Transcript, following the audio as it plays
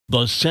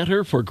The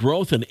Center for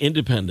Growth and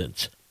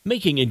Independence,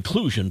 making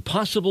inclusion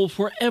possible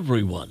for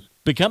everyone.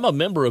 Become a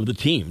member of the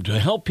team to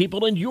help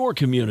people in your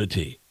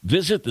community.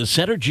 Visit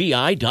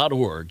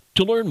thecentergi.org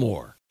to learn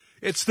more.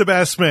 It's the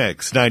best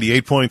mix,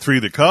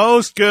 98.3 The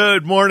Coast.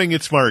 Good morning,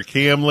 it's Mark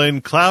Hamlin.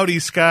 Cloudy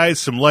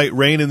skies, some light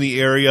rain in the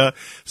area,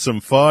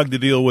 some fog to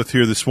deal with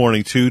here this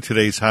morning, too.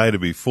 Today's high to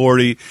be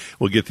 40.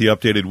 We'll get the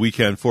updated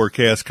weekend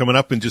forecast coming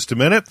up in just a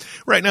minute.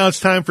 Right now, it's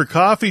time for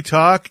Coffee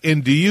Talk.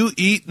 And do you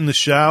eat in the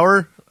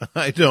shower?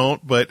 I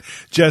don't, but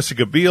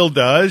Jessica Biel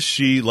does.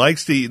 She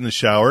likes to eat in the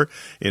shower.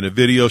 In a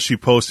video she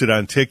posted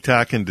on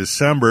TikTok in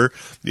December,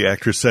 the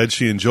actress said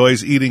she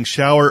enjoys eating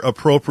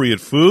shower-appropriate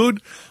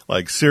food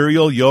like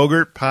cereal,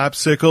 yogurt,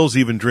 popsicles,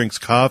 even drinks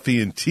coffee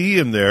and tea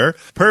in there.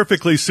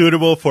 Perfectly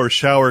suitable for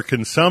shower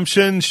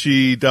consumption.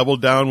 She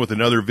doubled down with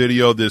another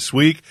video this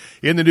week.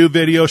 In the new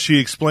video, she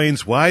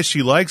explains why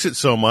she likes it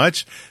so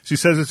much. She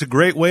says it's a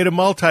great way to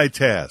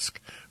multitask.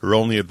 Her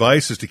only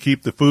advice is to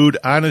keep the food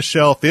on a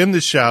shelf in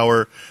the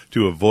shower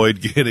to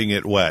avoid getting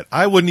it wet.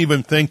 I wouldn't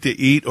even think to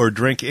eat or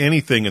drink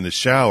anything in the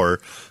shower,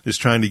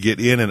 just trying to get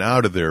in and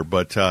out of there.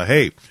 But,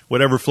 hey,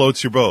 whatever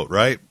floats your boat,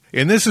 right?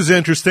 And this is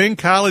interesting.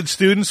 College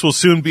students will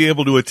soon be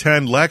able to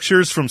attend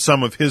lectures from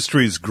some of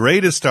history's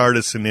greatest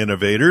artists and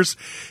innovators.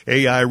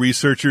 AI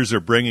researchers are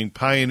bringing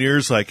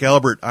pioneers like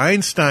Albert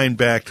Einstein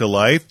back to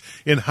life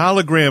in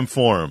hologram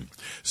form.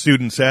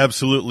 Students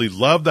absolutely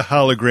love the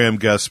hologram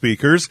guest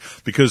speakers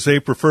because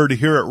they prefer to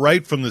hear it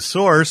right from the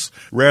source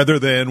rather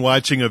than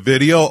watching a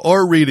video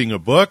or reading a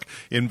book.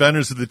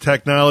 Inventors of the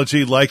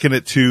technology liken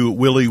it to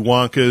Willy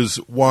Wonka's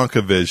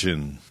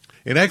Wonkavision.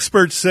 And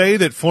experts say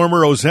that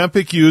former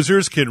Ozempic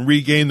users can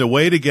regain the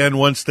weight again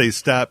once they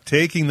stop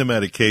taking the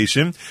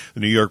medication. The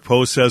New York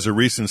Post says a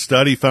recent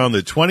study found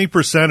that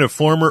 20% of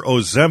former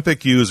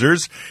Ozempic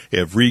users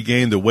have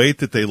regained the weight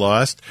that they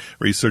lost.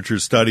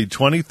 Researchers studied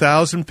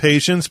 20,000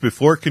 patients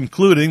before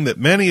concluding that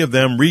many of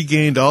them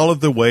regained all of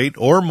the weight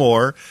or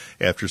more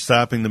after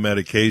stopping the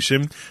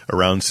medication.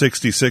 Around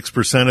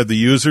 66% of the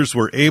users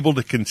were able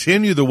to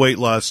continue the weight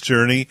loss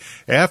journey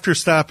after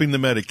stopping the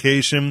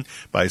medication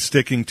by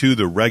sticking to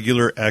the regular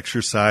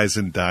exercise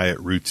and diet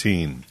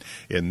routine.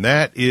 And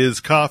that is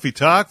Coffee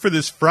Talk for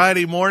this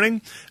Friday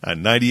morning on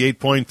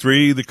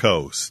 98.3 The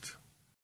Coast.